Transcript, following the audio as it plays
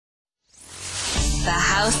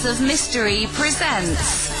House of Mystery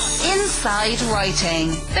presents Inside Writing,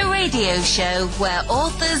 the radio show where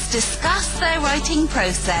authors discuss their writing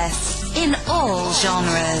process in all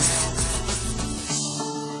genres.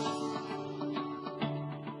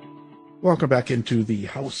 Welcome back into the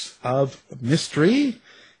House of Mystery,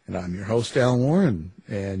 and I'm your host, Al Warren,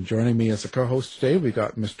 and joining me as a co-host today, we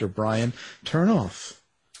got Mr. Brian Turnoff.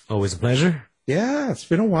 Always a pleasure. Yeah, it's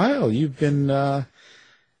been a while. You've been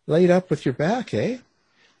laid up with your back, eh?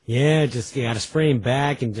 Yeah, just got a sprained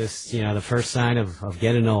back and just, the first sign of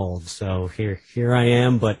getting old. So here I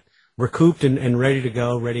am, but recouped and ready to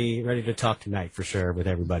go, ready to talk tonight for sure with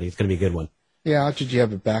everybody. It's going to be a good one. Yeah, did you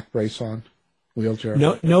have a back brace on? Wheelchair?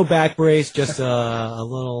 No back brace, just a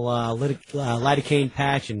little lidocaine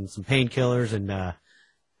patch and some painkillers,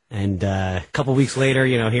 and a couple weeks later,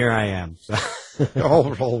 here I am. So.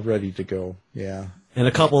 all ready to go. Yeah. And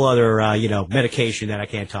a couple other, medication that I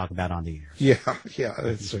can't talk about on the air.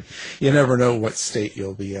 Yeah. You never know what state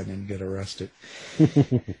you'll be in and get arrested.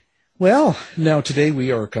 Well, now today we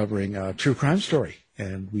are covering a true crime story,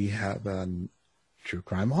 and we have a true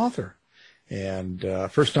crime author. And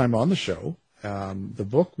first time on the show, the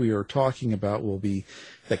book we are talking about will be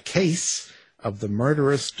The Case of the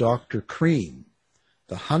Murderous Dr. Cream,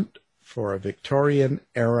 The Hunt for a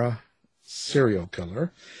Victorian-Era Serial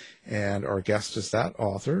Killer. And our guest is that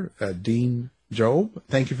author, Dean Jobb.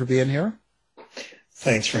 Thank you for being here.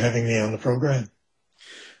 Thanks for having me on the program.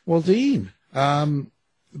 Well, Dean,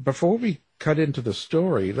 before we cut into the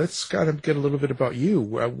story, let's kind of get a little bit about you.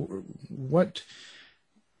 What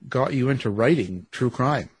got you into writing true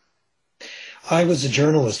crime? I was a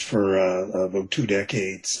journalist for about 2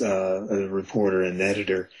 decades, a reporter and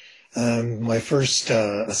editor. My first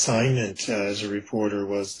assignment as a reporter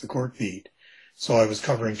was the court beat. So I was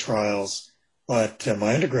covering trials, but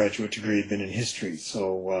my undergraduate degree had been in history.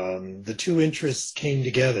 So the two interests came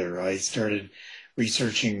together. I started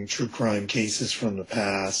researching true crime cases from the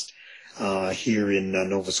past here in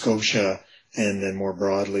Nova Scotia and then more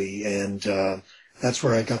broadly. And that's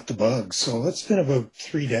where I got the bug. So it's been about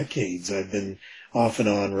 3 decades. I've been off and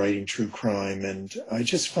on writing true crime, and I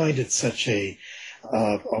just find it such a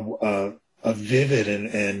vivid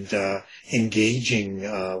and engaging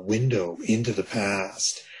window into the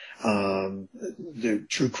past. The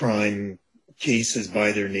true crime cases,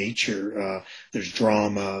 by their nature, there's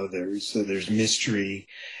drama, there's mystery,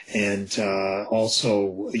 and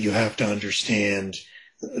also you have to understand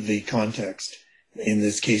the context. In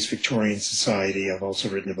this case, Victorian society. I've also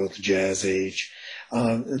written about the Jazz Age.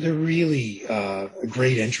 They're really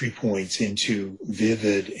great entry points into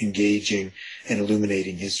vivid, engaging, and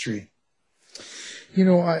illuminating history.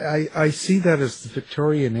 I see that as the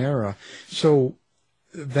Victorian era. So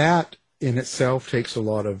that in itself takes a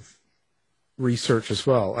lot of research as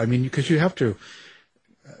well. I mean, because you have to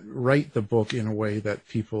write the book in a way that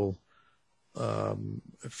people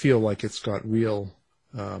feel like it's got real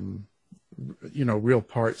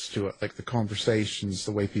parts to it, like the conversations,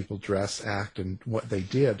 the way people dress, act, and what they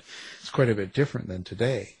did. It's quite a bit different than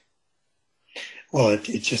today. Well, it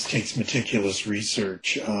just takes meticulous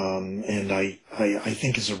research, and I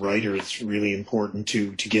think as a writer, it's really important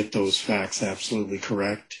to get those facts absolutely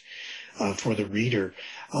correct for the reader.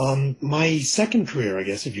 My second career, I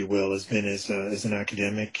guess, if you will, has been as an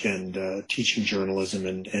academic and teaching journalism,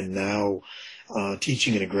 and now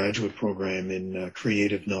teaching in a graduate program in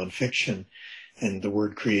creative nonfiction. And the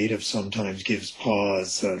word creative sometimes gives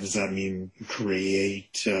pause. Does that mean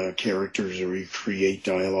create characters or create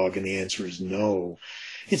dialogue? And the answer is no.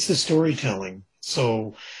 It's the storytelling.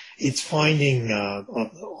 So it's finding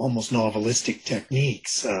almost novelistic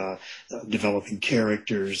techniques, developing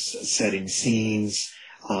characters, setting scenes,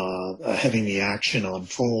 having the action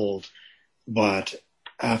unfold, but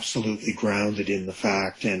absolutely grounded in the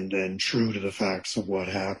fact and true to the facts of what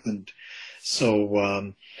happened.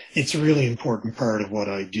 So it's a really important part of what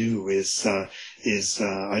I do is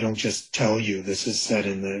I don't just tell you this is set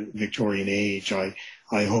in the Victorian age. I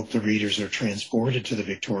hope the readers are transported to the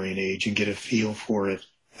Victorian age and get a feel for it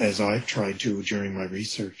as I've tried to during my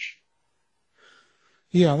research.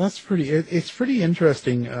 Yeah, it's pretty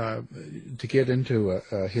interesting to get into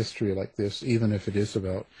a history like this, even if it is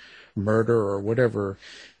about murder or whatever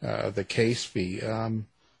the case be.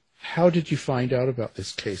 How did you find out about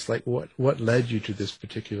this case? Like, what led you to this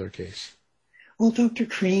particular case? Well, Dr.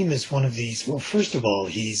 Cream is one of these. Well, first of all,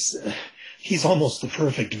 he's almost the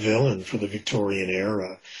perfect villain for the Victorian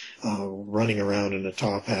era, running around in a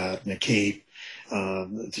top hat and a cape,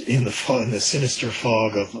 in the sinister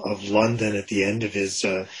fog of London at the end of his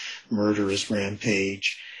murderous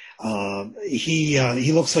rampage.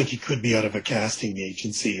 He looks like he could be out of a casting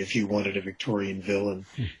agency if you wanted a Victorian villain.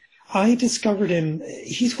 I discovered him.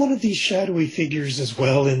 He's one of these shadowy figures as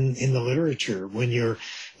well in the literature. When you're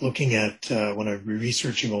looking at, when I'm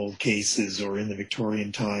researching old cases or in the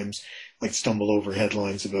Victorian times, like stumble over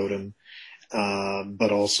headlines about him,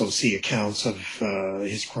 but also see accounts of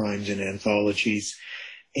his crimes in anthologies.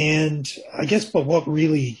 And I guess, but what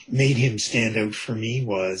really made him stand out for me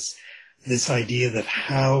was this idea that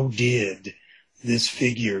how did this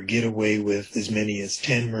figure get away with as many as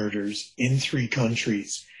 10 murders in 3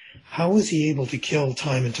 countries? How was he able to kill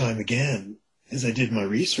time and time again? As I did my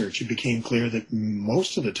research, it became clear that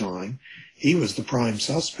most of the time he was the prime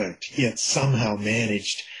suspect, yet somehow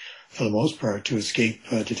managed, for the most part, to escape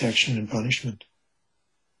detection and punishment.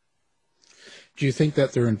 Do you think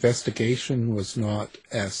that their investigation was not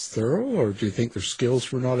as thorough, or do you think their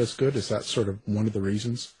skills were not as good? Is that sort of one of the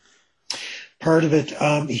reasons? Part of it,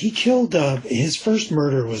 he killed, his first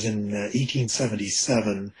murder was in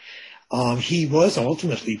 1877. He was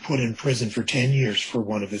ultimately put in prison for 10 years for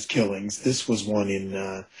one of his killings. This was one in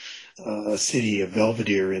a city of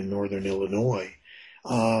Belvedere in northern Illinois,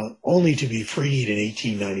 only to be freed in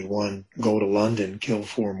 1891, go to London, kill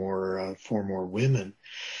four more women.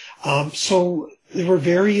 So there were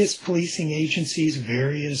various policing agencies,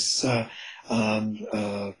 various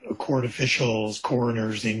court officials,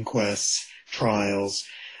 coroners, inquests, trials.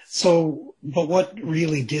 So, but what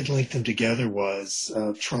really did link them together was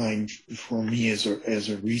trying, for me as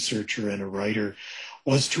a researcher and a writer,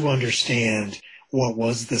 was to understand what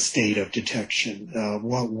was the state of detection,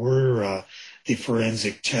 what were the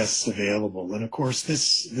forensic tests available. And of course,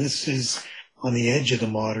 this is on the edge of the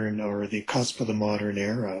modern, or the cusp of the modern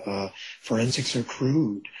era. Forensics are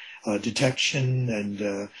crude. Detection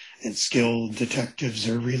and skilled detectives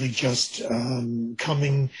are really just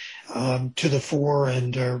coming to the fore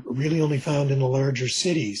and are really only found in the larger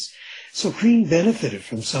cities. So Crean benefited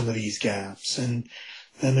from some of these gaps, and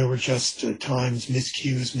then there were just at times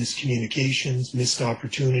miscues, miscommunications, missed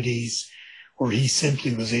opportunities, or he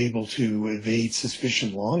simply was able to evade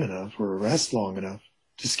suspicion long enough or arrest long enough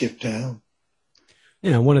to skip town.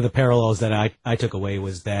 You know, one of the parallels that I took away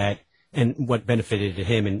was that, and what benefited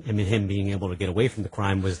him and him being able to get away from the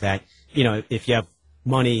crime was that, you know, if you have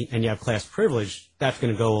money and you have class privilege, that's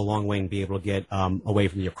going to go a long way and be able to get away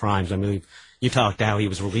from your crimes. I mean, you talked how he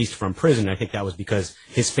was released from prison. I think that was because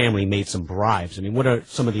his family made some bribes. I mean, what are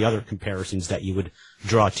some of the other comparisons that you would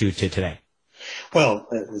draw to today? Well,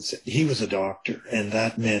 he was a doctor, and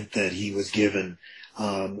that meant that he was given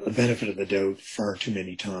a benefit of the doubt far too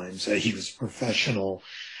many times. He was professional.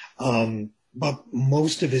 But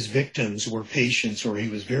most of his victims were patients, or he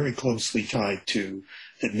was very closely tied to,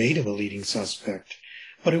 that made him a leading suspect.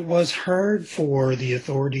 But it was hard for the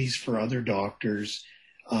authorities, for other doctors,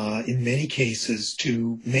 in many cases,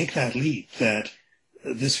 to make that leap that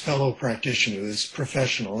this fellow practitioner, this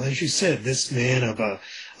professional, as you said, this man of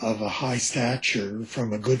a high stature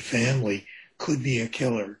from a good family could be a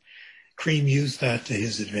killer. Cream used that to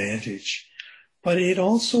his advantage. But it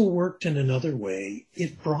also worked in another way.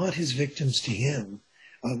 It brought his victims to him.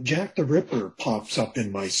 Jack the Ripper pops up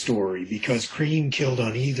in my story because Cream killed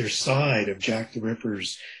on either side of Jack the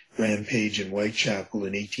Ripper's rampage in Whitechapel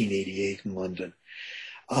in 1888 in London.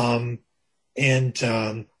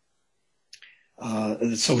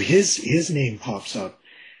 So his name pops up.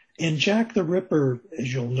 And Jack the Ripper,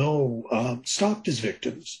 as you'll know, stopped his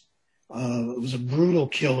victims. It was a brutal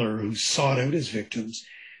killer who sought out his victims.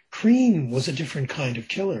 Cream was a different kind of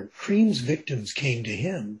killer. Cream's victims came to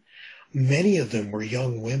him. Many of them were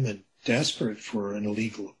young women desperate for an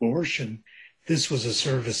illegal abortion. This was a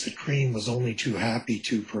service that Cream was only too happy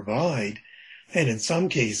to provide, and in some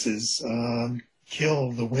cases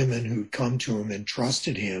kill the women who'd come to him and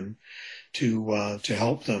trusted him to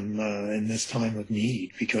help them in this time of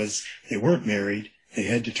need, because they weren't married. They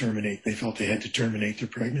felt they had to terminate their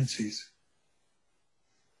pregnancies.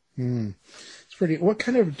 What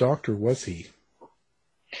kind of doctor was he?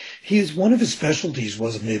 One of his specialties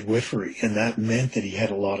was midwifery, and that meant that he had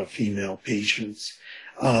a lot of female patients.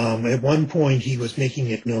 At one point, he was making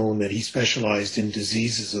it known that he specialized in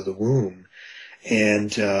diseases of the womb, and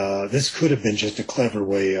this could have been just a clever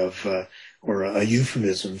way of, or a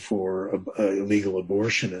euphemism for an illegal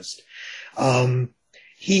abortionist.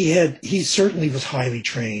 He certainly was highly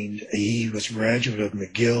trained. He was a graduate of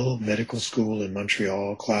McGill Medical School in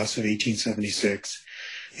Montreal, class of 1876.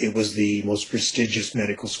 It was the most prestigious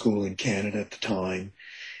medical school in Canada at the time.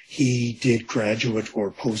 He did graduate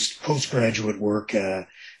or postgraduate work at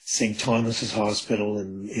St. Thomas's Hospital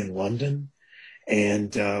in London,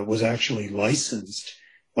 and was actually licensed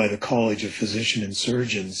by the College of Physicians and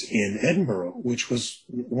Surgeons in Edinburgh, which was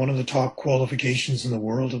one of the top qualifications in the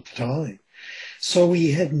world at the time. So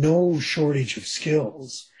he had no shortage of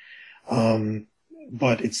skills,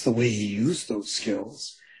 but it's the way he used those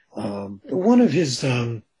skills. One of his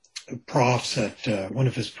profs at one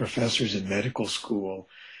of his professors in medical school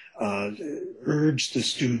urged the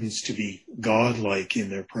students to be godlike in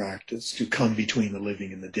their practice, to come between the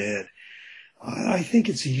living and the dead. I think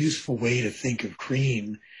it's a useful way to think of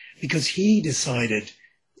Cream, because he decided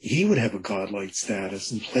he would have a godlike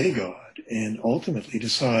status and play God, and ultimately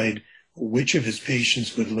decide which of his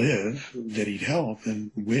patients would live that he'd help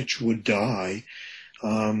and which would die.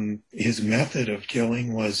 His method of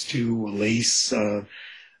killing was to lace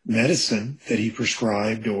medicine that he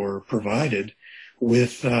prescribed or provided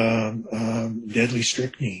with deadly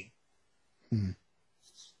strychnine.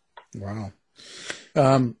 Wow.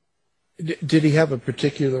 Did he have a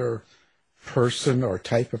particular person or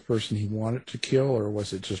type of person he wanted to kill, or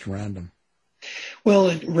was it just random?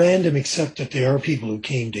 Well, at random, except that there are people who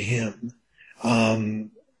came to him.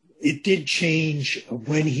 It did change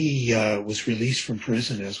when he was released from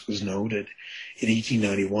prison, as was noted, in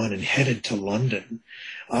 1891 and headed to London.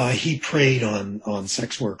 He preyed on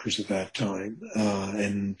sex workers at that time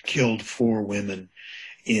and killed 4 women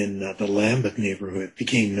in the Lambeth neighborhood. It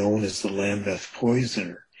became known as the Lambeth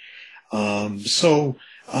Poisoner. So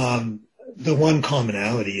the one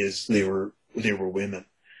commonality is they were women.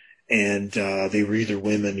 And they were either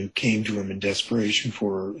women who came to him in desperation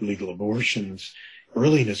for legal abortions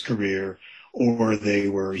early in his career, or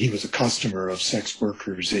he was a customer of sex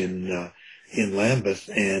workers in Lambeth,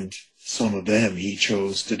 and some of them he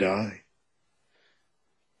chose to die.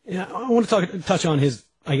 Yeah, I want to touch on his,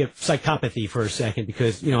 psychopathy for a second,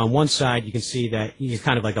 because, on one side you can see that he's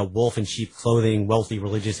kind of like a wolf in sheep clothing, wealthy,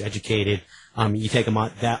 religious, educated. You take him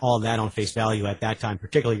all that on face value at that time,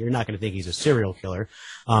 particularly, you're not going to think he's a serial killer,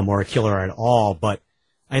 or a killer at all. But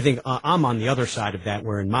I think I'm on the other side of that,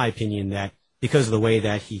 where, in my opinion, that because of the way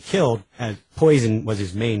that he killed, as poison was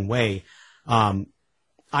his main way,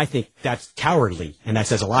 I think that's cowardly, and that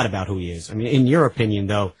says a lot about who he is. I mean, in your opinion,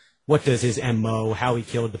 though, what does his MO, how he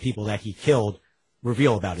killed the people that he killed,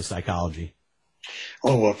 reveal about his psychology?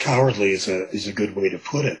 Oh, well, cowardly is a good way to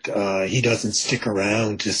put it. He doesn't stick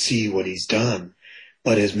around to see what he's done,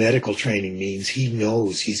 but his medical training means he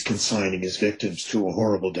knows he's consigning his victims to a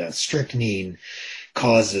horrible death. Strychnine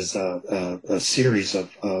causes a series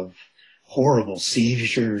of horrible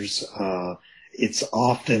seizures. It's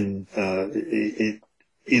often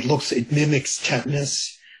it mimics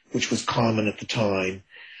tetanus, which was common at the time.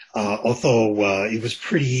 Although it was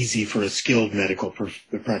pretty easy for a skilled medical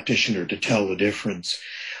practitioner to tell the difference.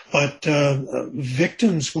 But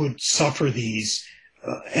victims would suffer these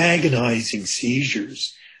agonizing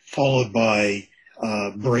seizures, followed by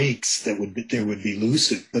breaks they would be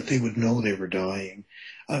lucid, but they would know they were dying.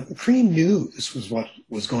 Cream knew this was what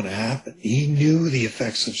was going to happen. He knew the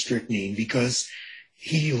effects of strychnine because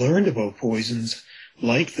he learned about poisons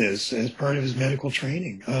like this as part of his medical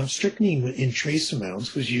training. Strychnine in trace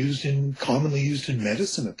amounts was commonly used in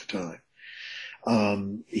medicine at the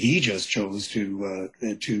time. He just chose to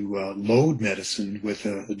load medicine with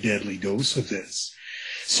a deadly dose of this.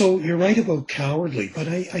 So you're right about cowardly, but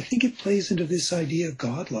I think it plays into this idea of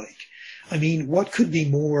godlike. I mean, what could be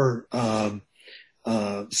more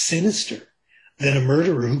sinister than a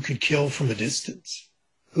murderer who could kill from a distance,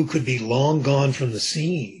 who could be long gone from the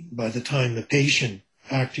scene by the time the patient,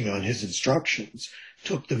 acting on his instructions,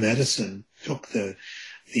 took the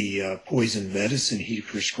poison medicine he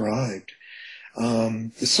prescribed.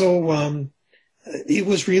 So it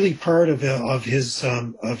was really part of his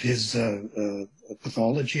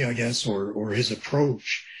pathology, I guess, or his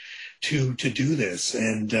approach to do this.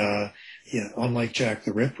 And unlike Jack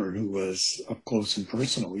the Ripper, who was up close and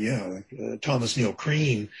personal, Thomas Neal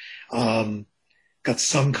Cream got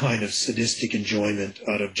some kind of sadistic enjoyment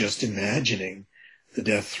out of just imagining the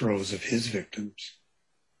death throes of his victims.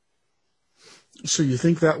 So you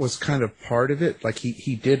think that was kind of part of it? Like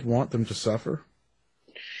he did want them to suffer?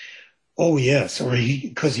 Oh, yes,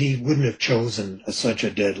 because he wouldn't have chosen such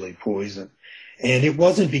a deadly poison. And it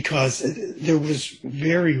wasn't because there was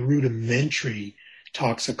very rudimentary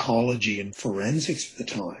toxicology and forensics at the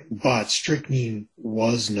time, but strychnine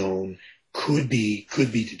was known, could be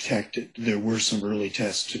detected. There were some early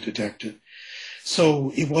tests to detect it.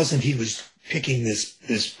 So it wasn't he was picking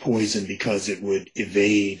this poison because it would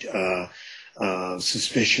evade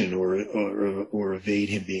suspicion or evade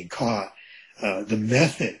him being caught. The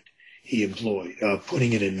method he employed,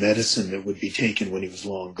 putting it in medicine that would be taken when he was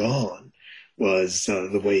long gone, was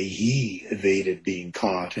the way he evaded being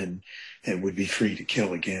caught and and would be free to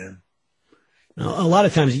kill again. A lot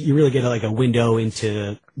of times you really get like a window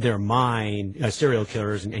into their mind, serial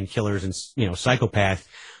killers and killers and, psychopaths.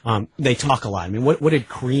 They talk a lot. I mean, what did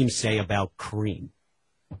Cream say about Cream?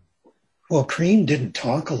 Well, Cream didn't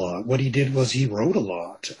talk a lot. What he did was he wrote a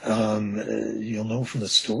lot. You'll know from the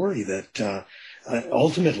story that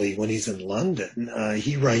ultimately, when he's in London,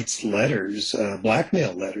 he writes letters,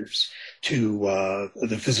 blackmail letters, to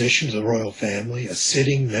the physicians of the royal family, a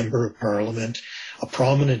sitting member of parliament, a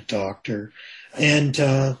prominent doctor, and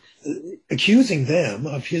accusing them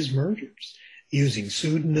of his murders, using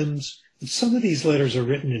pseudonyms. Some of these letters are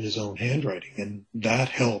written in his own handwriting, and that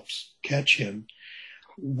helps catch him.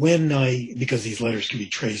 Because these letters can be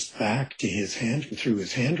traced back to through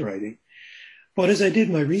his handwriting. But as I did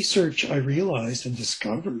my research, I realized and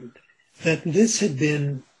discovered that this had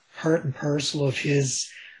been part and parcel of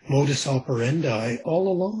his modus operandi all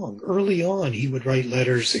along. Early on, he would write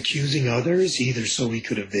letters accusing others, either so he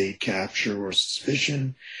could evade capture or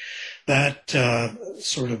suspicion. That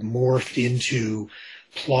sort of morphed into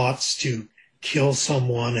plots to kill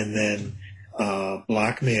someone and then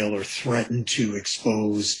blackmail or threaten to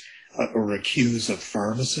expose or accuse a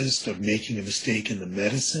pharmacist of making a mistake in the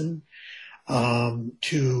medicine,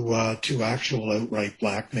 to actual outright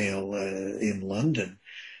blackmail in London.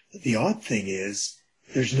 The odd thing is,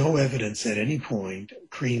 there's no evidence at any point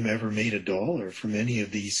Cream ever made $1 from any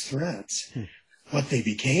of these threats. What they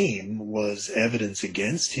became was evidence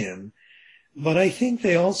against him. But I think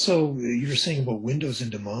they also, you were saying about windows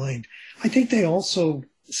into mind, I think they also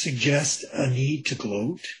suggest a need to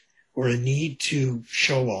gloat or a need to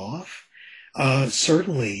show off.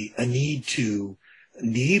 Certainly a need to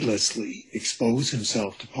needlessly expose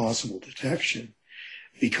himself to possible detection.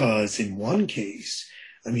 Because in one case,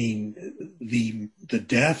 I mean, the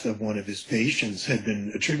death of one of his patients had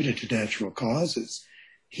been attributed to natural causes.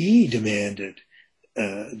 He demanded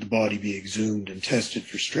the body be exhumed and tested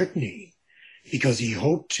for strychnine because he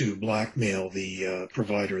hoped to blackmail the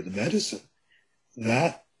provider of the medicine.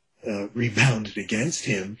 That rebounded against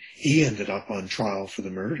him. He ended up on trial for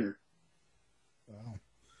the murder. Wow.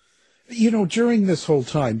 During this whole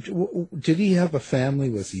time, did he have a family?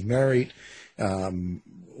 Was he married?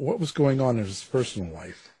 What was going on in his personal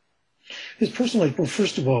life? His personal life, well,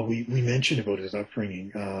 first of all, we mentioned about his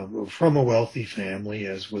upbringing. From a wealthy family,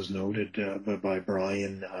 as was noted by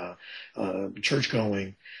Brian,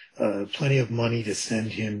 church-going, plenty of money to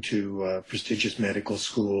send him to prestigious medical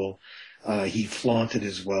school. He flaunted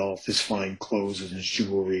his wealth, his fine clothes and his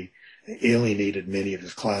jewelry, alienated many of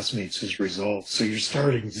his classmates as a result. So you're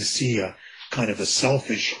starting to see a kind of a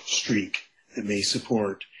selfish streak that may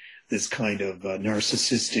support this kind of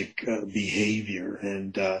narcissistic behavior,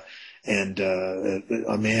 and a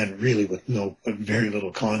man really with very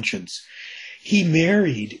little conscience. He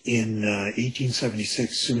married in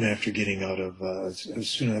 1876, soon after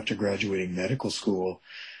graduating medical school.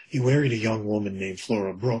 He married a young woman named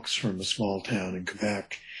Flora Brooks from a small town in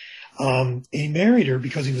Quebec. He married her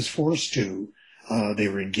because he was forced to. They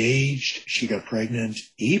were engaged. She got pregnant.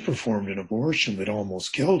 He performed an abortion that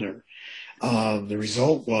almost killed her. The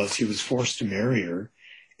result was he was forced to marry her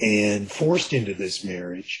and forced into this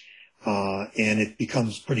marriage. And it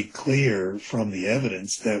becomes pretty clear from the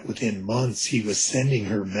evidence that within months he was sending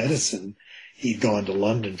her medicine. He'd gone to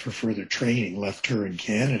London for further training, left her in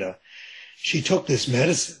Canada. She took this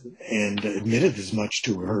medicine and admitted as much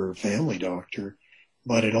to her family doctor,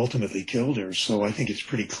 but it ultimately killed her. So I think it's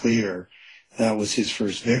pretty clear that was his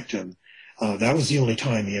first victim. That was the only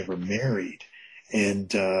time he ever married.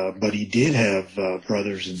 But he did have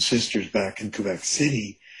brothers and sisters back in Quebec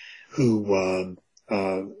City who,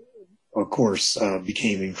 of course,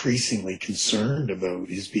 became increasingly concerned about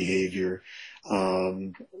his behavior.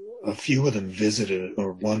 A few of them visited,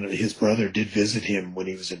 or his brother did visit him when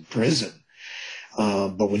he was in prison.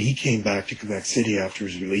 But when he came back to Quebec City after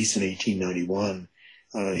his release in 1891,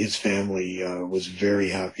 his family was very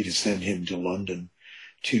happy to send him to London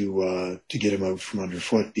to get him out from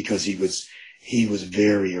underfoot, because he was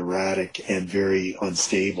very erratic and very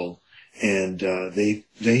unstable, and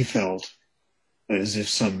they felt as if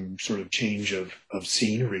some sort of change of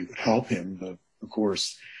scenery would help him. But of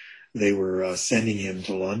course, they were sending him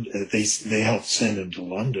to London. They helped send him to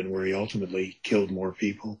London, where he ultimately killed more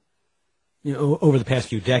people. Over the past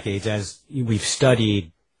few decades, as we've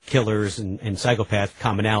studied killers and psychopaths,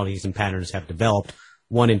 commonalities and patterns have developed.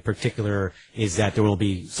 One in particular is that there will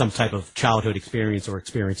be some type of childhood experience or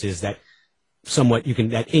experiences that somewhat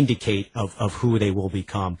that indicate of who they will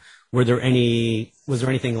become. Was there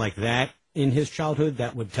anything like that in his childhood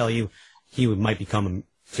that would tell you he might become a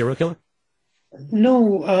serial killer?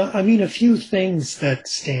 No, I mean, a few things that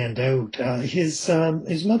stand out. His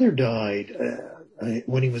mother died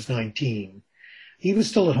when he was 19. He was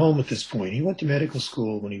still at home at this point. He went to medical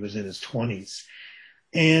school when he was in his 20s.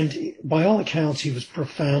 And by all accounts, he was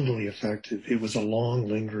profoundly affected. It was a long,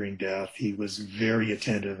 lingering death. He was very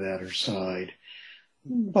attentive at her side.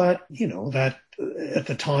 But, that at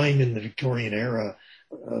the time in the Victorian era,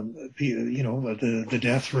 the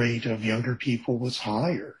death rate of younger people was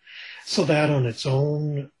higher. So that on its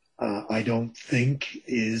own, I don't think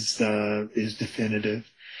is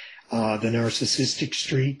definitive. The narcissistic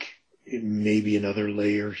streak, maybe another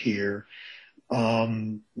layer here.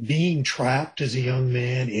 Being trapped as a young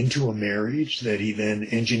man into a marriage that he then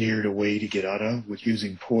engineered a way to get out of with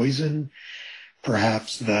using poison,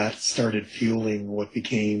 perhaps that started fueling what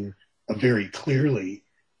became very clearly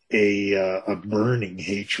a burning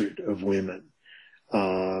hatred of women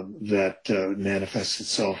that manifests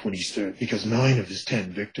itself when he started, because 9 of the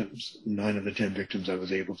 10 victims I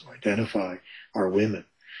was able to identify are women.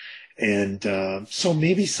 And so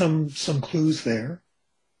maybe some clues there.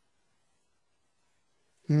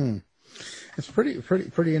 It's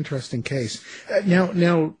pretty interesting case.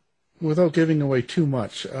 Now, without giving away too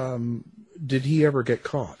much, did he ever get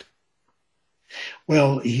caught?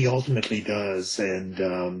 Well, he ultimately does,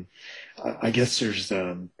 and I guess there's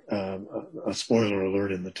a spoiler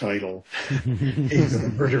alert in the title. He's the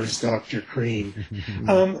murderous Dr. Cream.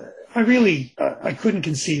 I couldn't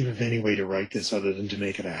conceive of any way to write this other than to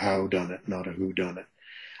make it a howdunit, not a whodunit.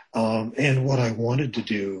 And what I wanted to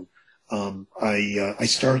do, I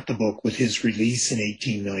start the book with his release in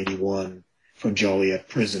 1891 from Joliet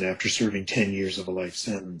Prison after serving 10 years of a life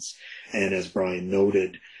sentence. And as Brian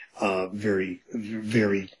noted, very,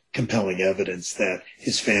 very compelling evidence that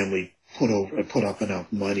his family put up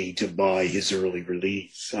enough money to buy his early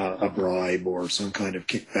release, a bribe or some kind of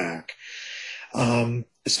kickback.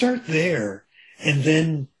 Start there, and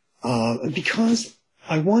then because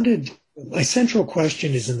my central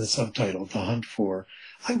question is in the subtitle, The Hunt For.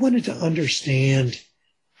 I wanted to understand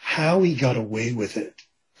how he got away with it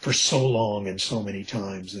for so long and so many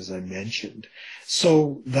times, as I mentioned.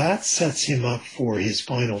 So that sets him up for his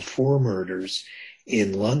final 4 murders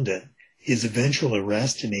in London, his eventual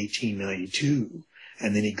arrest in 1892,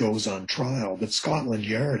 and then he goes on trial. But Scotland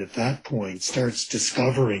Yard at that point starts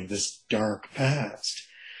discovering this dark past,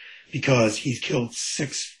 because he's killed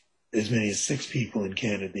as many as 6 people in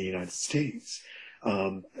Canada and the United States,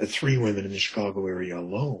 3 women in the Chicago area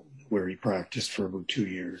alone, where he practiced for about 2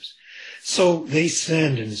 years. So they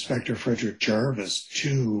send Inspector Frederick Jarvis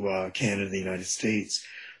to Canada and the United States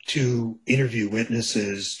to interview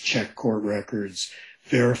witnesses, check court records,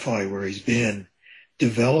 verify where he's been,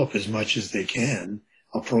 develop as much as they can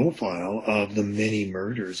a profile of the many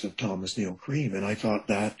murders of Thomas Neal Cream. And I thought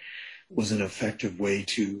that was an effective way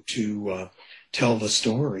to tell the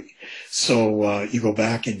story. So you go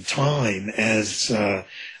back in time as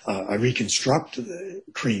I reconstruct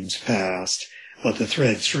Cream's past, but the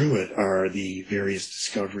thread through it are the various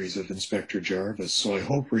discoveries of Inspector Jarvis. So I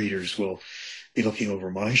hope readers will be looking over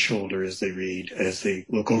my shoulder as they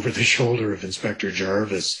look over the shoulder of Inspector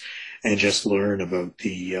Jarvis, and just learn about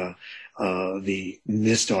the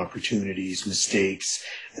missed opportunities, mistakes,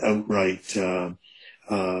 outright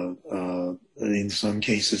in some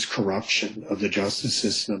cases, corruption of the justice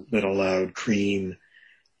system that allowed Cream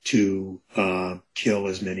to kill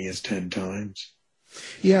as many as 10 times.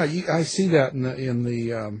 Yeah, I see that in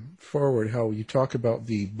the forward, how you talk about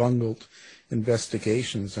the bungled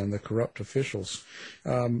investigations and the corrupt officials.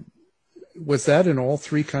 Was that in all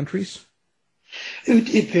 3 countries?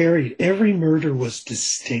 It varied. Every murder was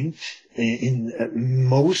distinct.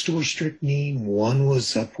 Most were strychnine. One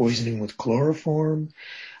was poisoning with chloroform.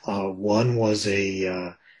 One was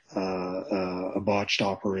a botched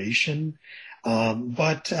operation.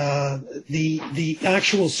 But the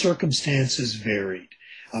actual circumstances varied.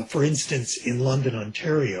 For instance, in London,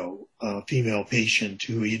 Ontario, a female patient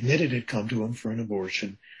who he admitted had come to him for an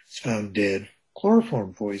abortion was found dead,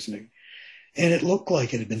 chloroform poisoning. And it looked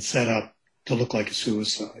like it had been set up to look like a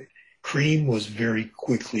suicide. Cream was very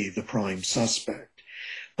quickly the prime suspect.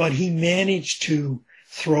 But he managed to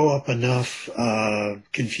throw up enough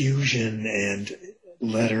confusion and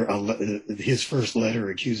his first letter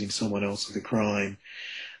accusing someone else of the crime,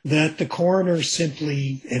 that the coroner and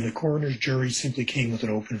the coroner's jury simply came with an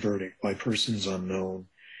open verdict by persons unknown.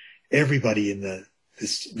 Everybody in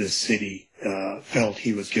this city felt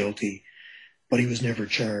he was guilty, but he was never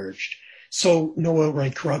charged. So no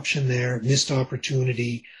outright corruption there, missed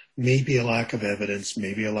opportunity, maybe a lack of evidence,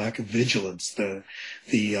 maybe a lack of vigilance. The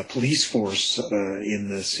police force in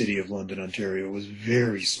the city of London, Ontario, was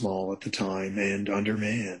very small at the time and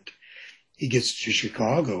undermanned. He gets to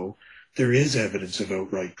Chicago, there is evidence of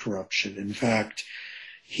outright corruption. In fact,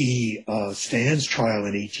 he stands trial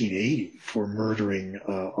in 1880 for murdering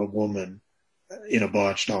a woman in a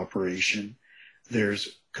botched operation.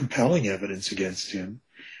 There's compelling evidence against him,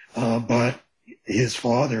 but his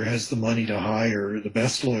father has the money to hire the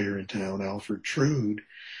best lawyer in town, Alfred Trude,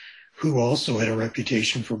 who also had a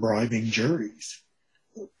reputation for bribing juries.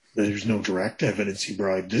 There's no direct evidence he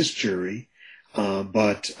bribed this jury,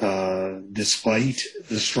 but despite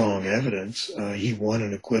the strong evidence, he won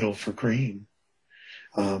an acquittal for Cream.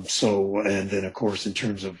 And then, of course, in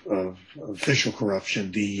terms of official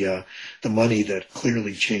corruption, the money that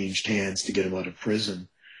clearly changed hands to get him out of prison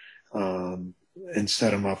and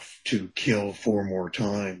set him up to kill 4 more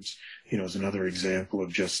times, is another example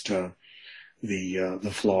of just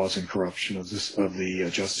the flaws and corruption of the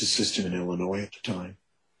justice system in Illinois at the time.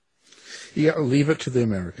 Yeah, leave it to the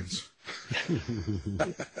Americans.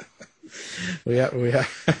 we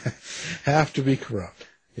have to be corrupt,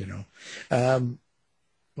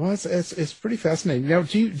 Well, it's pretty fascinating. Now,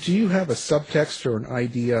 do you have a subtext or an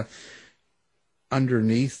idea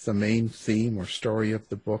underneath the main theme or story of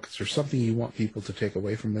the book? Is there something you want people to take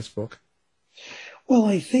away from this book? Well,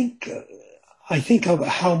 I think of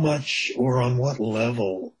how much or on what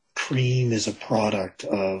level Cream is a product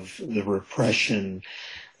of the repression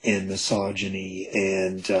and misogyny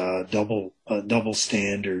and double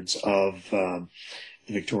standards of the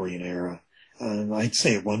Victorian era. I'd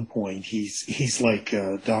say at one point he's like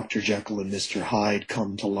Dr. Jekyll and Mr. Hyde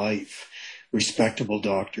come to life. Respectable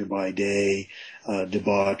doctor by day,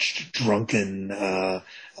 debauched, drunken,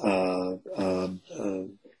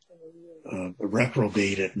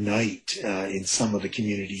 reprobate at night in some of the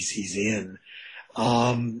communities he's in.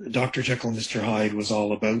 Dr. Jekyll and Mr. Hyde was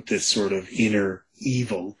all about this sort of inner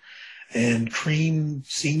evil, and Cream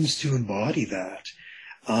seems to embody that.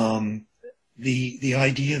 The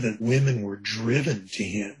idea that women were driven to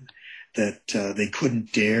him, that they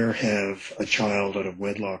couldn't dare have a child out of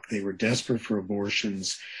wedlock. They were desperate for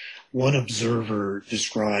abortions. One observer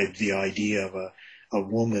described the idea of a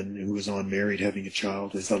woman who was unmarried having a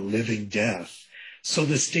child as a living death. So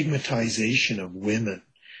the stigmatization of women,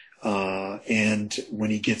 and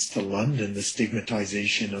when he gets to London, the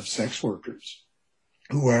stigmatization of sex workers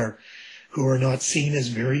who are not seen as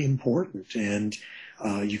very important. And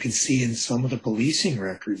you can see in some of the policing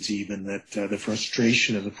records even that the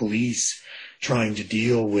frustration of the police trying to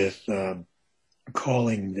deal with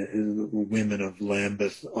calling the women of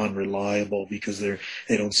Lambeth unreliable because they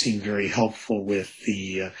don't seem very helpful with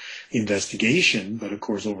the investigation, but of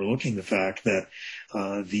course overlooking the fact that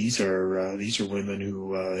these are women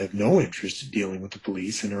who have no interest in dealing with the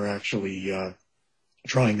police and are actually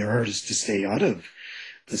trying their hardest to stay out of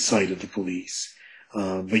the sight of the police.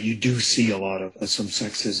 But you do see a lot of some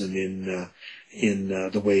sexism in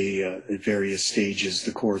the way at various stages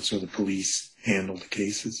the courts or the police handle the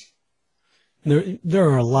cases. There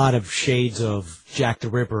are a lot of shades of Jack the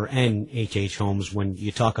Ripper and H.H. Holmes when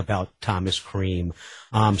you talk about Thomas Cream.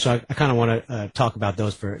 So I kind of want to talk about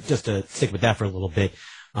those just to stick with that for a little bit.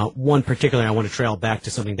 One particular, I want to trail back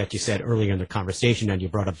to something that you said earlier in the conversation, and you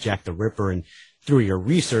brought up Jack the Ripper, and through your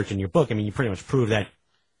research in your book, I mean, you pretty much proved that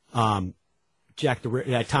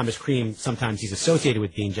that Thomas Cream, sometimes he's associated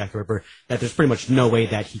with being Jack the Ripper, that there's pretty much no way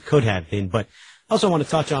that he could have been. But I also want to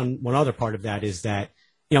touch on one other part of that is that,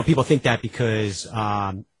 people think that because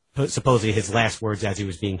supposedly his last words as he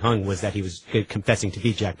was being hung was that he was confessing to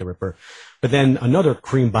be Jack the Ripper. But then another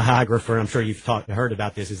Cream biographer, I'm sure you've heard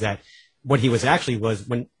about this, is that what he was actually what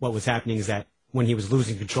was happening is that when he was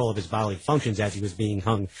losing control of his bodily functions as he was being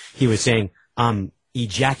hung, he was saying, I'm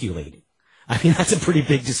ejaculating. I mean, that's a pretty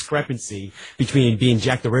big discrepancy between being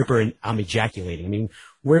Jack the Ripper and I'm ejaculating. I mean,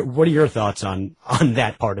 what are your thoughts on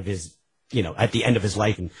that part of his, at the end of his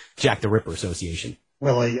life and Jack the Ripper association?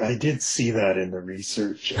 Well, I did see that in the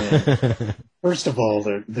research. And first of all,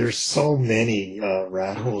 there's so many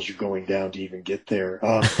rat holes you're going down to even get there.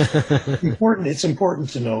 It's important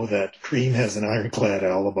to know that Cream has an ironclad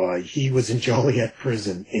alibi. He was in Joliet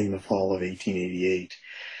prison in the fall of 1888.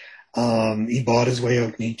 He bought his way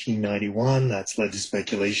out in 1891. That's led to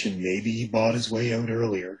speculation. Maybe he bought his way out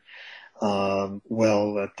earlier.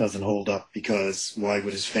 Well, that doesn't hold up because why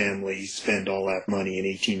would his family spend all that money in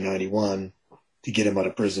 1891 to get him out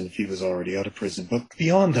of prison if he was already out of prison? But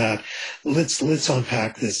beyond that, let's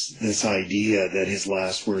unpack this idea that his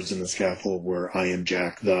last words in the scaffold were, I am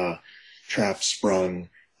Jack the trap sprung,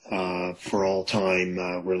 for all time,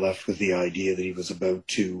 we're left with the idea that he was about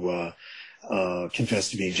to confess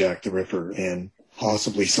to being Jack the Ripper and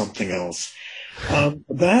possibly something else.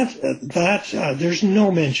 There's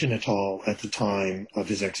no mention at all at the time of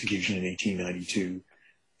his execution in 1892,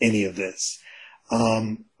 any of this.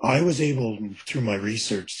 I was able, through my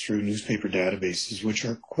research, through newspaper databases, which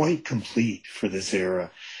are quite complete for this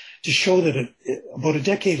era, to show that about a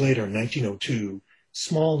decade later, in 1902,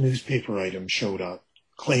 small newspaper items showed up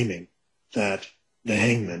claiming that the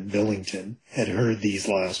hangman, Billington, had heard these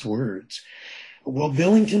last words. Well,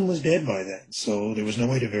 Billington was dead by then, so there was no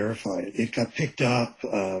way to verify it. It got picked up,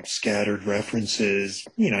 scattered references,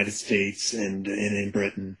 United States and in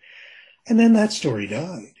Britain, and then that story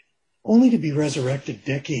died, only to be resurrected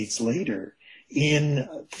decades later in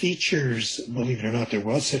features. Believe it or not, there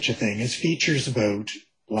was such a thing as features about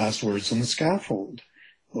last words on the scaffold.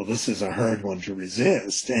 Well, this is a hard one to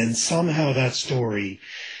resist, and somehow that story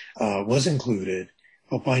was included,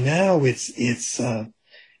 but by now it's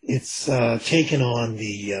taken on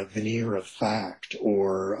the veneer of fact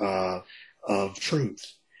or of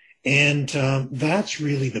truth, and that's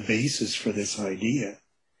really the basis for this idea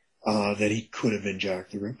that he could have been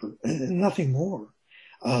Jack the Ripper, and nothing more.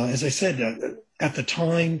 As I said, at the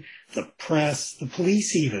time, the press, the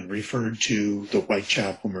police even referred to the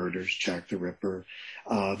Whitechapel murders, Jack the Ripper.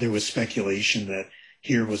 There was speculation that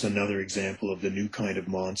here was another example of the new kind of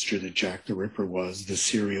monster that Jack the Ripper was, the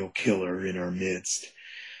serial killer in our midst.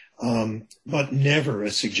 But never a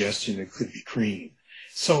suggestion it could be Cream.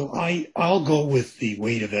 So I'll go with the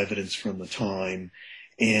weight of evidence from the time.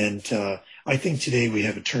 And I think today we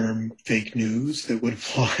have a term, fake news, that would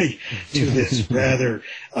apply to this rather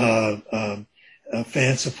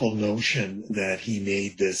fanciful notion that he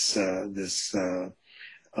made this a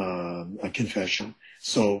confession.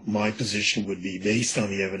 So my position would be, based on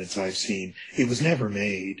the evidence I've seen, it was never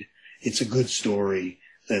made. It's a good story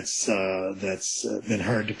that's been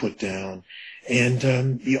hard to put down. And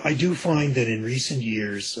I do find that in recent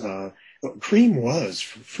years, Cream was,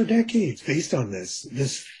 for decades, based on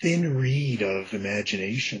this thin reed of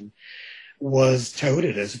imagination, was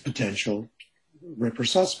touted as a potential Ripper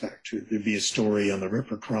suspect. There'd be a story on the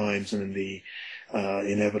Ripper crimes and the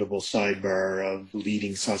inevitable sidebar of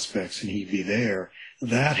leading suspects, and he'd be there.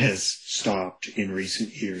 That has stopped in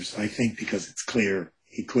recent years, I think, because it's clear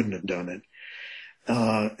he couldn't have done it.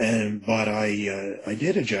 But I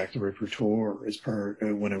did a Jack the Ripper tour as part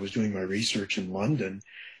when I was doing my research in London.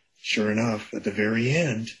 Sure enough, at the very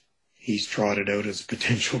end, he's trotted out as a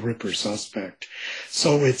potential Ripper suspect.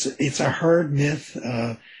 So it's a hard myth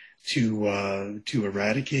to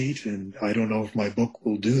eradicate, and I don't know if my book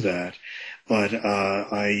will do that. But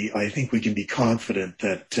I think we can be confident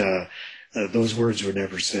that those words were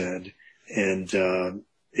never said, and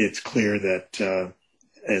it's clear that.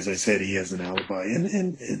 As I said, he has an alibi.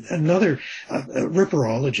 And another,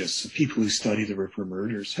 Ripperologists, people who study the Ripper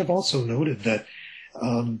murders, have also noted that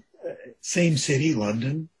same city,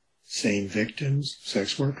 London, same victims,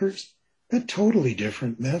 sex workers, but totally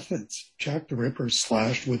different methods. Jack the Ripper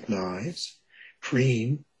slashed with knives,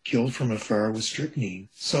 Cream killed from afar with strychnine.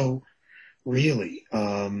 So really,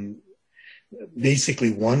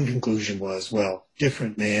 basically one conclusion was, well,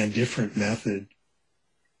 different man, different method,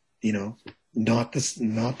 not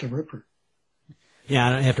the Ripper. Yeah,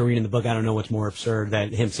 after reading the book, I don't know what's more absurd,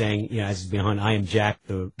 that him saying, as he's behind, I am Jack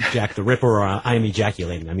the Ripper, or I am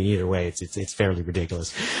ejaculating. I mean, either way, it's fairly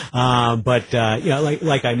ridiculous. But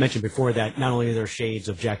like I mentioned before, that not only are there shades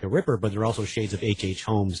of Jack the Ripper, but there are also shades of H.H.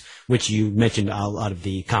 Holmes, which you mentioned a lot of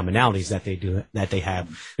the commonalities that they have.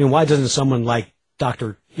 I mean, why doesn't someone like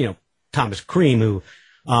Dr. Thomas Cream, who,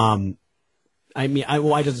 why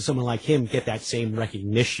doesn't someone like him get that same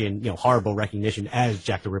recognition, horrible recognition, as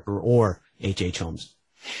Jack the Ripper or H.H. Holmes?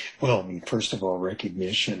 Well, first of all,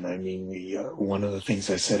 recognition. One of the things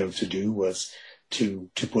I set out to do was to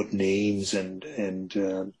put names and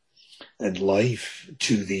life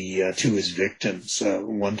to his victims.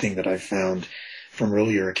 One thing that I found from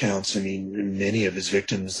earlier accounts, many of his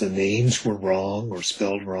victims, the names were wrong or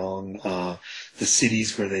spelled wrong. The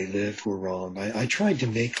cities where they lived were wrong. I tried to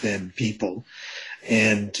make them people,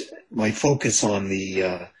 and my focus on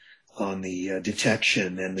the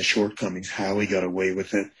detection and the shortcomings, how he got away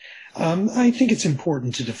with it. I think it's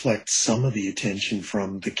important to deflect some of the attention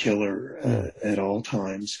from the killer at all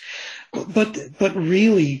times. But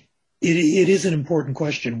really, it is an important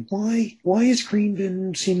question. Why has Cream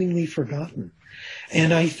been seemingly forgotten?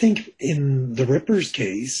 And I think in the Ripper's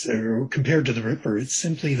case, or compared to the Ripper, it's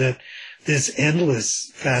simply that this endless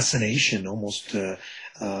fascination, almost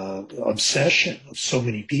obsession of so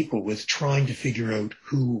many people with trying to figure out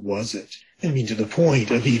who was it. I mean, to the point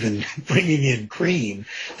of even bringing in Cream,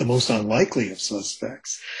 the most unlikely of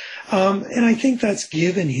suspects. And I think that's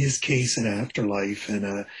given his case an afterlife and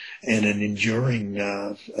an enduring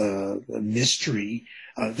mystery.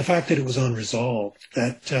 The fact that it was unresolved,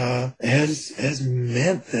 that has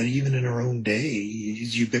meant that even in our own day,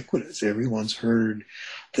 he's ubiquitous. Everyone's heard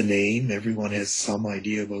the name. Everyone has some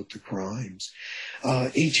idea about the crimes.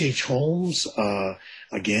 H.H. Holmes,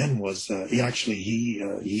 again, was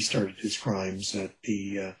he started his crimes at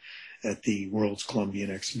the World's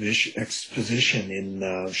Columbian Exposition in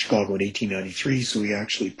Chicago in 1893. So he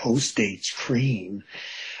actually postdates Cream.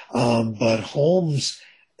 But Holmes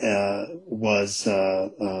was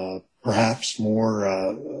perhaps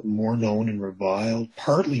more known and reviled,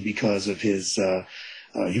 partly because of his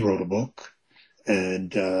he wrote a book.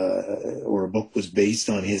 Or a book was based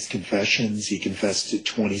on his confessions. He confessed to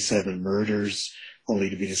 27 murders, only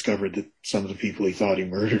to be discovered that some of the people he thought he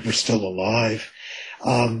murdered were still alive.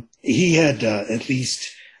 He had at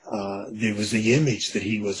least there was the image that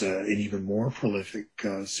he was an even more prolific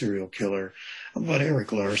serial killer. But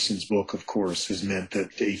Eric Larson's book, of course, has meant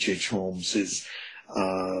that H.H. Holmes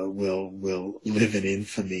will live in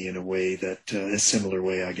infamy in a similar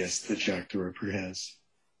way, I guess, that Jack the Ripper has.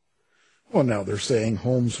 Well, now they're saying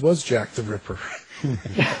Holmes was Jack the Ripper.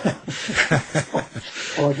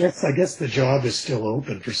 Well, I guess the job is still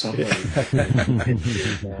open for somebody.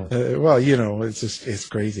 Well, it's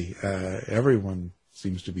crazy. Everyone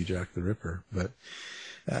seems to be Jack the Ripper, but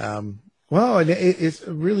it's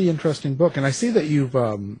a really interesting book, and I see that you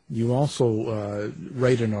also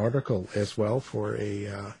write an article as well for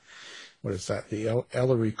what is that? The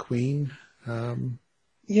Ellery Queen.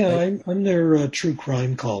 Yeah, I'm their true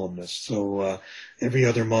crime columnist. So every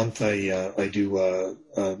other month I do a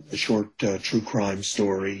short true crime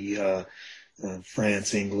story.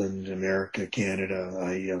 France, England, America, Canada.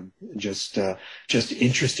 I just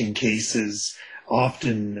interesting cases.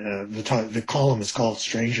 Often the column is called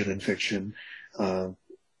Stranger Than Fiction,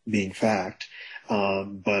 being fact.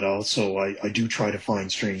 But also I do try to find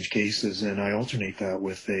strange cases, and I alternate that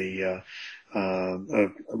with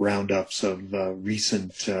roundups of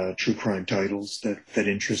recent true crime titles that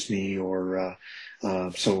interest me, or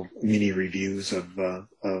so mini reviews of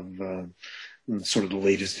sort of the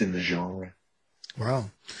latest in the genre. Wow,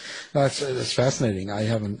 that's fascinating. I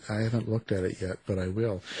haven't looked at it yet, but I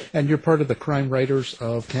will. And you're part of the Crime Writers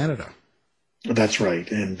of Canada. That's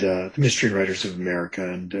right, and the Mystery Writers of America,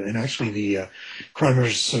 and actually the Crime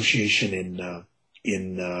Writers Association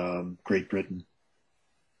in Great Britain.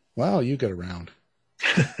 Wow, you get around.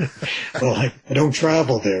 Well, I don't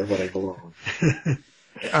travel there, but I belong.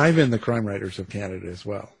 I'm in the Crime Writers of Canada as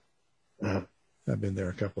well. I've been there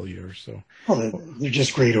a couple of years. So. Well, they're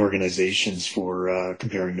just great organizations for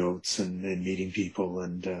comparing notes and meeting people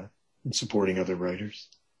and supporting other writers.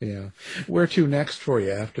 Yeah. Where to next for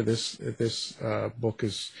you after this book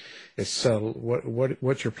is settled?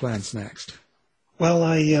 What's your plans next? Well,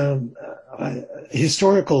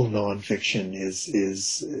 historical nonfiction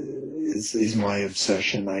is my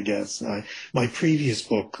obsession, I guess. My previous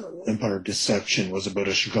book, Empire of Deception, was about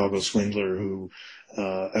a Chicago swindler who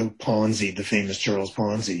out-Ponzi'd the famous Charles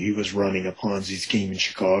Ponzi. He was running a Ponzi scheme in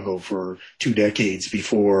Chicago for 2 decades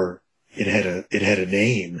before it had a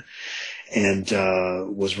name, and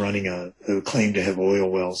was running a claim to have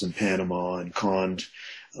oil wells in Panama and conned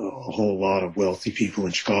a whole lot of wealthy people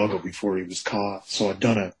in Chicago before he was caught. So I've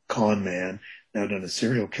done a con man, now done a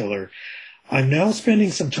serial killer. I'm now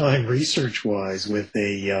spending some time research-wise with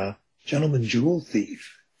a gentleman jewel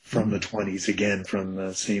thief from the 20s, again, from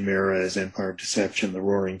the same era as Empire of Deception, the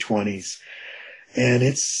Roaring 20s. And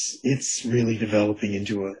it's really developing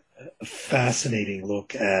into a fascinating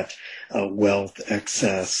look at wealth,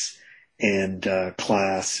 excess, and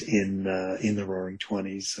class in the Roaring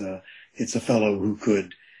 20s. It's a fellow who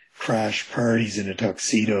could crash parties in a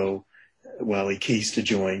tuxedo while he cased a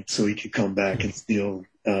joint so he could come back and steal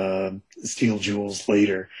jewels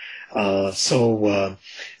later. So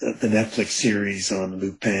the Netflix series on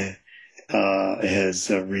Lupin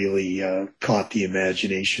has really caught the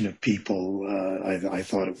imagination of people. I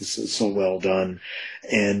thought it was so well done.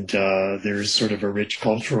 And there's sort of a rich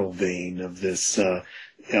cultural vein of this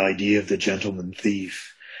idea of the gentleman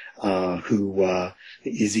thief. Who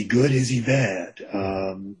is he good? Is he bad?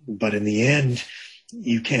 But in the end,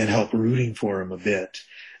 you can't help rooting for him a bit,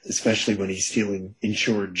 especially when he's stealing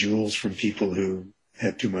insured jewels from people who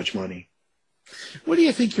have too much money. What do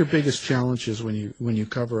you think your biggest challenge is when you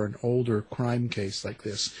cover an older crime case like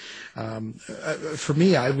this? For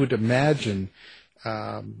me, I would imagine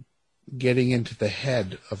getting into the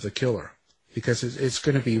head of the killer, because it's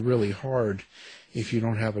going to be really hard if you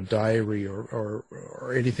don't have a diary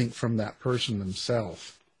or anything from that person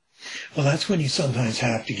themselves. Well, that's when you sometimes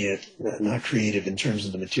have to get not creative in terms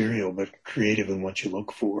of the material, but creative in what you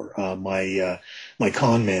look for. My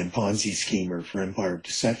con man, Ponzi schemer for Empire of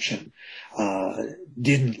Deception,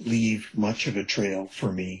 didn't leave much of a trail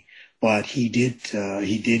for me, but he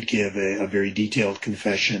did give a very detailed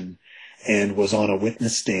confession and was on a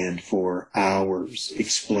witness stand for hours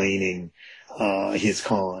explaining his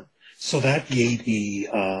con. So that gave me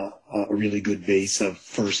a really good base of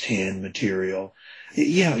firsthand material.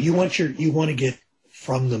 Yeah, you want to get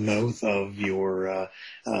from the mouth of your,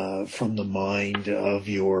 from the mind of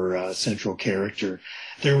your central character.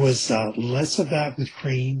 There was less of that with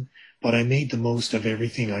Cream, but I made the most of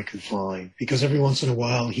everything I could find, because every once in a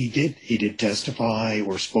while he did testify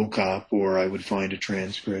or spoke up, or I would find a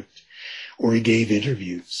transcript, or he gave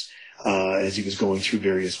interviews as he was going through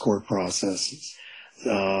various court processes.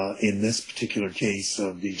 In this particular case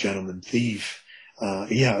of the gentleman thief,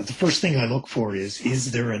 the first thing I look for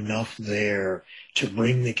is there enough there to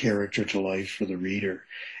bring the character to life for the reader?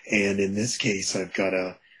 And in this case, I've got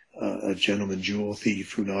a gentleman jewel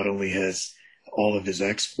thief who not only has all of his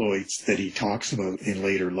exploits that he talks about in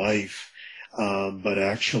later life, but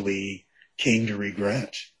actually came to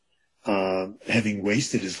regret having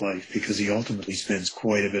wasted his life, because he ultimately spends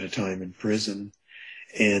quite a bit of time in prison.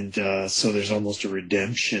 And so there's almost a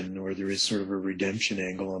redemption, or there is sort of a redemption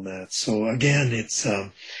angle on that. So again, it's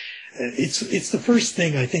the first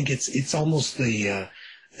thing. I think it's almost the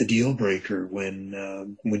deal breaker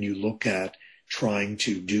when you look at trying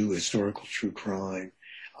to do historical true crime.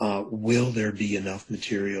 Will there be enough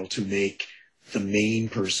material to make the main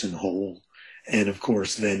person whole? And of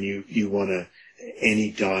course, then you want to. Any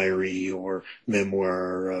diary or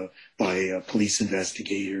memoir by police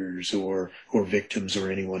investigators or victims or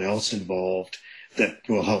anyone else involved that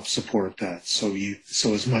will help support that. So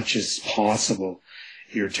as much as possible,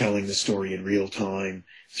 you're telling the story in real time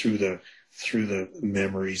through the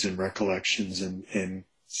memories and recollections and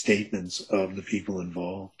statements of the people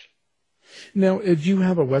involved. Now, do you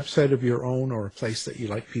have a website of your own, or a place that you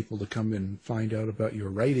like people to come and find out about your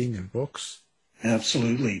writing and books?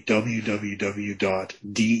 Absolutely.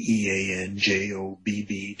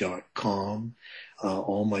 www.deanjobb.com.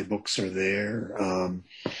 All my books are there.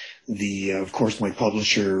 Of course, my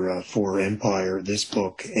publisher for Empire, this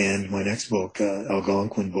book, and my next book,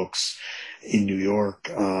 Algonquin Books in New York,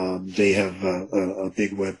 they have a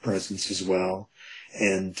big web presence as well.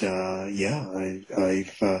 And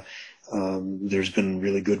there's been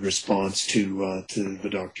really good response to the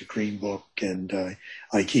Dr. Cream book, and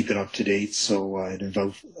I keep it up to date. So I'd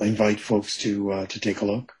invite folks to take a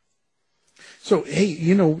look. So, hey,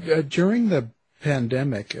 during the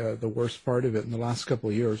pandemic, the worst part of it in the last couple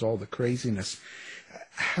of years, all the craziness,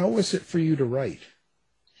 how was it for you to write?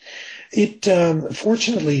 It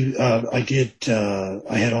fortunately, I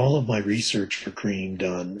had all of my research for Cream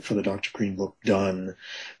done, for the Dr. Cream book done,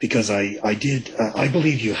 because I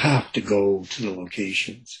believe you have to go to the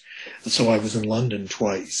locations. So I was in London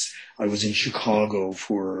twice. I was in Chicago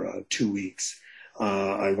for 2 weeks.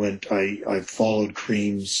 I followed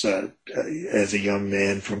Cream's as a young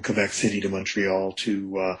man from Quebec City to Montreal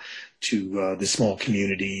to the small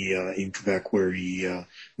community in Quebec where he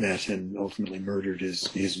met and ultimately murdered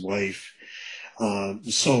his wife.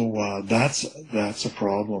 So that's a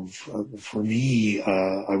problem for me.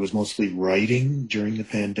 I was mostly writing during the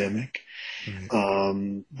pandemic.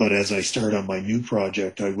 Mm-hmm. But as I start on my new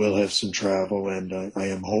project, I will have some travel, and I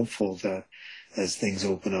am hopeful that as things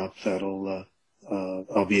open up,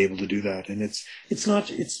 I'll be able to do that. And it's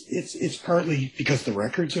partly because the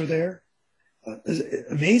records are there.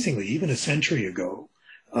 Amazingly, even a century ago,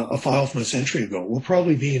 a file from a century ago will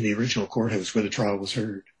probably be in the original courthouse where the trial was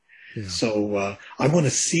heard. Yeah. So I want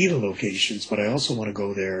to see the locations, but I also want to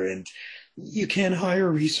go there. And you can hire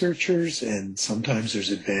researchers, and sometimes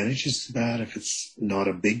there's advantages to that if it's not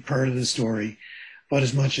a big part of the story. But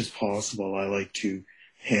as much as possible, I like to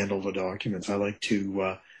handle the documents. I like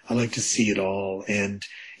to see it all, and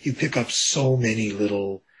you pick up so many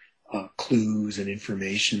little clues and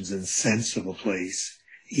informations and sense of a place,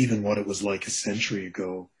 even what it was like a century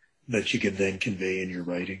ago, that you can then convey in your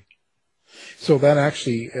writing. So that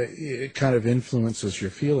actually it kind of influences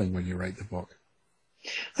your feeling when you write the book.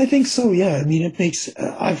 I think so. Yeah. I mean,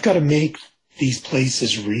 I've got to make these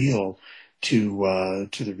places real to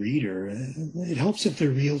the reader. It helps if they're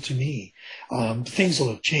real to me. Things will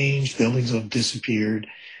have changed, buildings will have disappeared,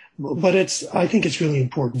 but I think it's really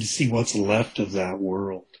important to see what's left of that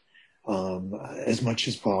world, as much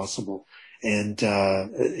as possible. And,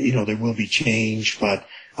 there will be change, but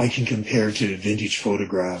I can compare to vintage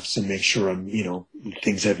photographs and make sure I'm,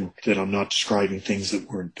 that I'm not describing things that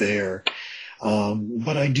weren't there.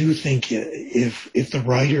 But I do think if the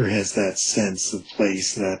writer has that sense of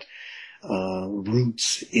place, that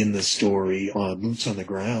roots in the story, boots on the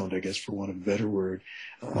ground, I guess, for want of a better word,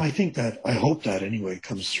 I hope that anyway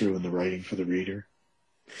comes through in the writing for the reader.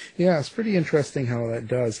 Yeah, it's pretty interesting how that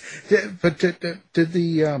does. But did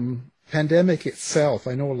the pandemic itself,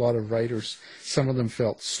 I know a lot of writers, some of them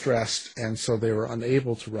felt stressed, and so they were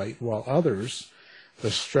unable to write, while others,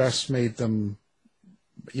 the stress made them,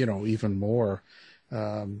 even more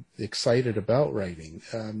excited about writing.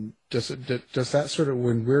 Does that sort of,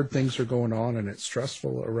 when weird things are going on and it's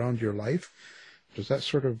stressful around your life, does that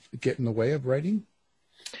sort of get in the way of writing?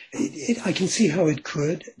 I can see how it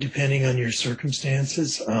could, depending on your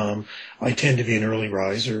circumstances. I tend to be an early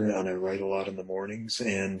riser, and I write a lot in the mornings.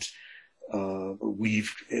 And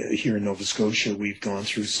we've here in Nova Scotia, we've gone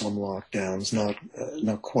through some lockdowns, not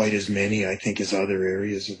quite as many, I think, as other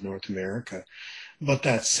areas of North America. But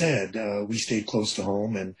that said, we stayed close to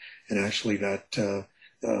home, and actually that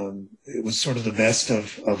it was sort of the best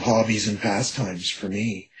of hobbies and pastimes for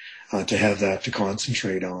me to have that to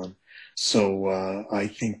concentrate on. So I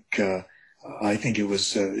think it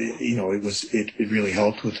was it really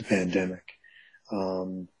helped with the pandemic.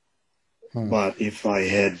 But if I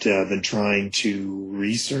had been trying to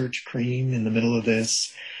research Cream in the middle of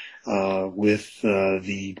this with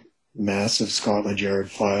the massive Scotland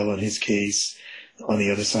Yard file on his case on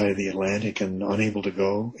the other side of the Atlantic and unable to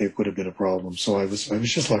go, it would have been a problem. So I was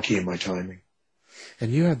just lucky in my timing.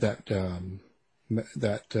 And you had that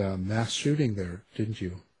mass shooting there, didn't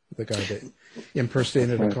you? The guy that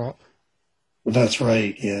impersonated a cop? That's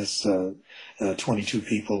right, yes. 22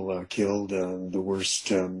 people killed, the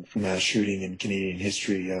worst mass shooting in Canadian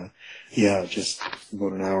history. Just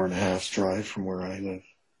about an hour and a half's drive from where I live.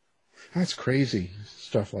 That's crazy,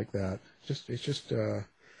 stuff like that. It's just a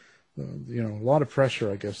lot of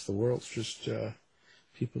pressure, I guess. The world's just,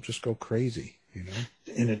 people just go crazy,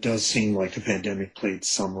 And it does seem like the pandemic played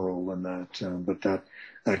some role in that, but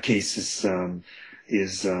that case is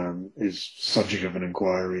subject of an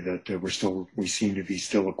inquiry that we seem to be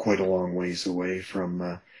still quite a long ways away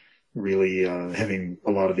from really having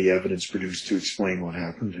a lot of the evidence produced to explain what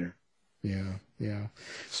happened there. Yeah.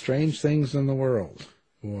 Strange things in the world.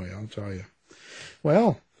 Boy, I'll tell you.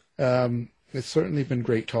 Well, it's certainly been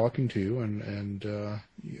great talking to you, and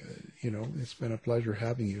it's been a pleasure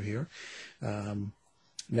having you here.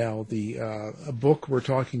 Now, the book we're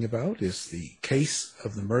talking about is The Case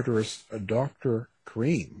of the Murderous Dr.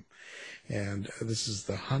 Cream, and this is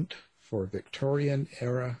the hunt for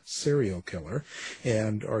Victorian-era serial killer,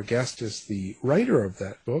 and our guest is the writer of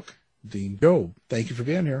that book, Dean Jobb. Thank you for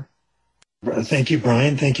being here. Thank you,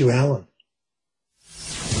 Brian. Thank you, Alan.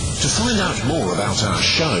 To find out more about our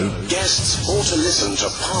show, guests, or to listen to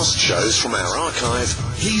past shows from our archive,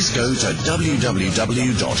 please go to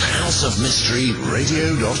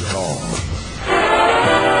www.houseofmysteryradio.com.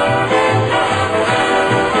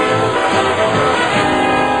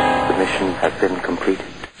 The mission has been completed.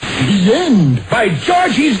 The end! By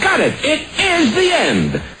George, he's got it! It is the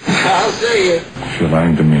end! I'll say it. If you're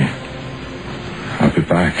lying to me, I'll be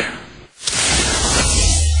back.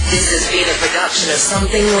 This has been a production of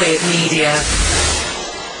Something Weird Media.